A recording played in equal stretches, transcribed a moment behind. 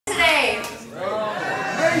today?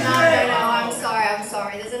 No, I'm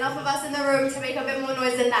sorry. There's enough of us in the room to make a bit more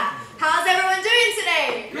noise than that. How's everyone doing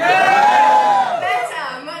today? Yeah!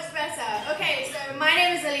 Better, much better. Okay, so my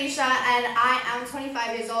name is Alisha and I am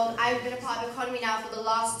 25 years old. I've been a part of Economy now for the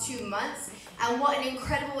last 2 months, and what an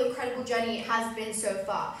incredible journey it has been so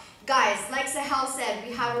far. Guys, like Sahel said,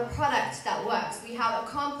 we have a product that works. We have a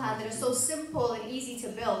comp plan that is so simple and easy to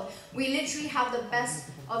build. We literally have the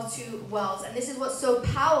best of 2 worlds, and this is what's so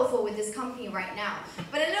powerful with this company right now.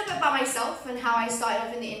 But a little bit about myself and how I started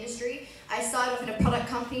off in the industry. I started off in a product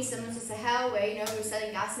company similar to Sahel, where we were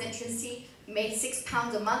selling gas and electricity, made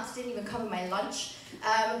 £6 a month, didn't even cover my lunch.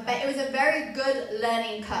 But it was a very good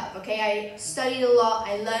learning curve, okay? I studied a lot,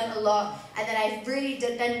 I learned a lot, and then I really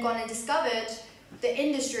then gone and discovered the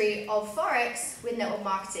industry of forex with network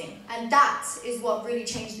marketing, and that is what really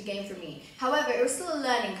changed the game for me. However, it was still a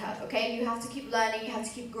learning curve, okay? You have to keep learning, you have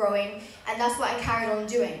to keep growing, and that's what I carried on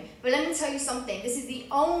doing. But let me tell you something, this is the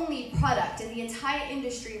only product in the entire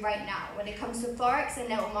industry right now when it comes to forex and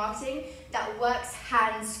network marketing that works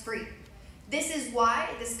hands-free. This is why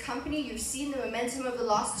this company, you've seen the momentum of the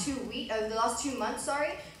last 2 months,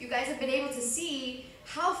 you guys have been able to see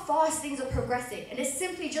how fast things are progressing, and it's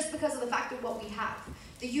simply just because of the fact of what we have,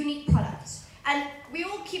 the unique product. And we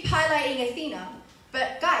all keep highlighting Athena,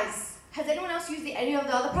 but guys, has anyone else used any of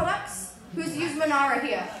the other products? Who's used Manara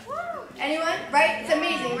here? Anyone? Right? It's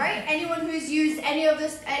amazing, right? Anyone who's used any of the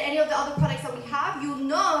other products that we have, you'll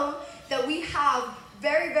know that we have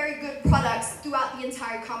very good products throughout the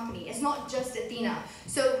entire company. It's not just Athena.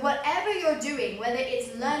 So whatever you're doing, whether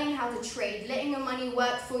it's learning how to trade, letting your money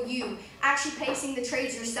work for you, actually placing the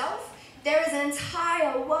trades yourself, there is an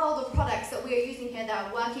entire world of products that we are using here that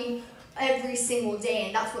are working every single day,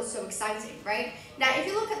 and that's what's so exciting, right? Now, if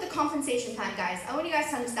you look at the compensation plan, guys, I want you guys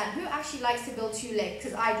to understand who actually likes to build 2 legs,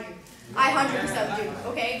 because I do. I 100% do,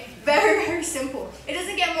 okay? Very simple. It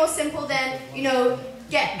doesn't get more simple than,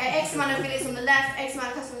 get X amount of affiliates on the left, X amount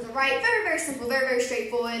of customers on the right. Very simple, very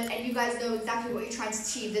straightforward, and you guys know exactly what you're trying to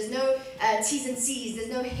achieve. There's no T's and C's, there's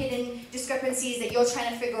no hidden discrepancies that you're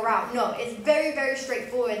trying to figure out. No, it's very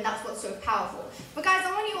straightforward, and that's what's so powerful. But guys,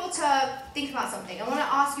 I want you all to think about something. I want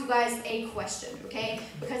to ask you guys a question, okay?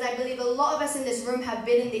 Because I believe a lot of us in this room have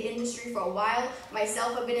been in the industry for a while.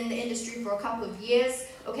 Myself, I've been in the industry for a couple of years.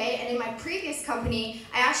 Okay, and in my previous company,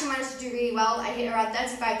 I actually managed to do really well. I hit around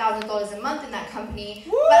 $35,000 a month in that company.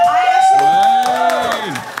 Woo! But I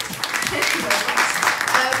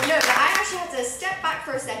actually had to step back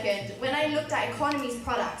for a second when I looked at Economy's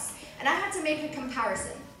products, and I had to make a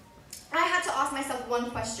comparison. I had to ask myself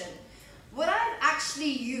one question: would I have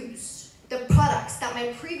actually used the products that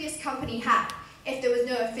my previous company had if there was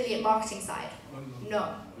no affiliate marketing side?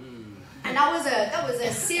 No. And that was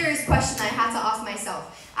a serious question I had to ask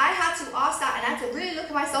myself. I had to ask that, and I had to really look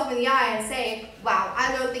at myself in the eye and say, wow,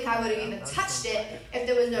 I don't think I would have even touched it if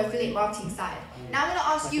there was no affiliate marketing side. Now I'm going to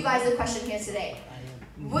ask you guys a question here today.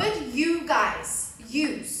 Would you guys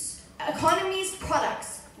use Economy's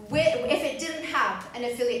products if it didn't have an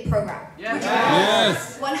affiliate program?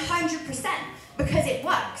 Yes. 100%, because it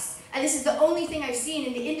works. And this is the only thing I've seen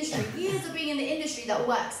in the industry, years of being in the industry, that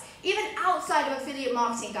works. Even outside of affiliate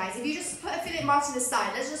marketing, guys, if you just put affiliate marketing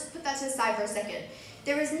aside, let's just put that to the side for a second.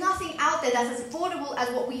 There is nothing out there that's as affordable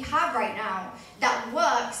as what we have right now that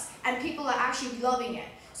works, and people are actually loving it.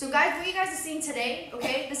 So guys, what you guys are seeing today,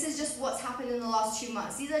 okay, this is just what's happened in the last 2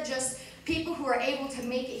 months. These are just people who are able to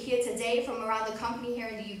make it here today from around the company here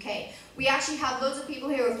in the UK. We actually have loads of people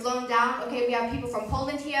here who have flown down. Okay, we have people from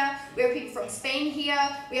Poland here, we have people from Spain here,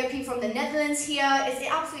 we have people from the Netherlands here. It's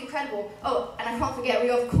absolutely incredible. Oh, and I can't forget, we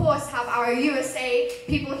of course have our USA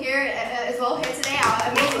people here as well here today,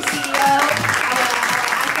 our amazing CEO, our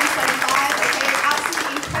iPhone 25, okay, it's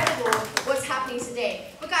absolutely incredible what's happening today.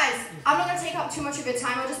 But guys, I'm not going to take up too much of your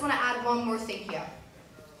time, I just want to add one more thing here.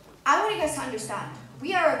 I want you guys to understand,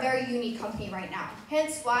 we are a very unique company right now.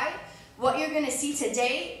 Hence why what you're going to see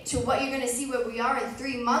today to what you're going to see where we are in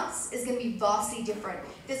 3 months is going to be vastly different.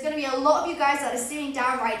 There's going to be a lot of you guys that are sitting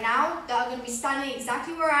down right now that are going to be standing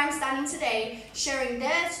exactly where I'm standing today, sharing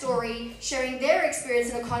their story, sharing their experience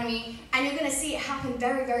in Economy, and you're going to see it happen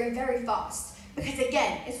very fast. Because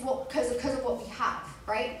again, it's because of what we have,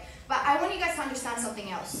 right? But I want you guys to understand something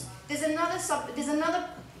else. There's another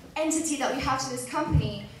entity that we have to this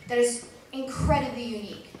company that is incredibly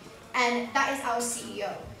unique, and that is our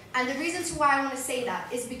CEO. And the reason to why I want to say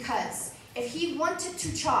that is because if he wanted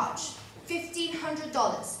to charge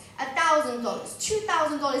 $1,500 $1,000,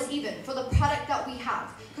 $2,000 even for the product that we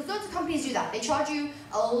have. Because lots of companies do that. They charge you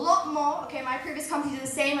a lot more. Okay, my previous company did the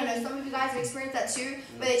same. I know some of you guys have experienced that too,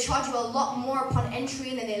 where they charge you a lot more upon entry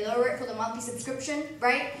and then they lower it for the monthly subscription,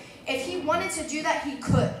 right? If he wanted to do that, he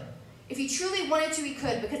could. If he truly wanted to, he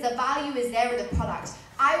could, because the value is there with the product.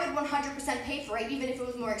 I would 100% pay for it, even if it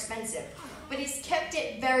was more expensive. But he's kept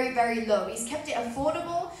it very, very low. He's kept it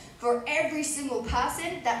affordable for every single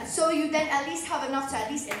person, so you then at least have enough to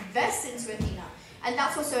at least invest into Athena. And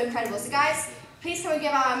that's what's so incredible. So guys, please can we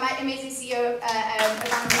give our amazing CEO a round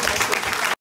of applause.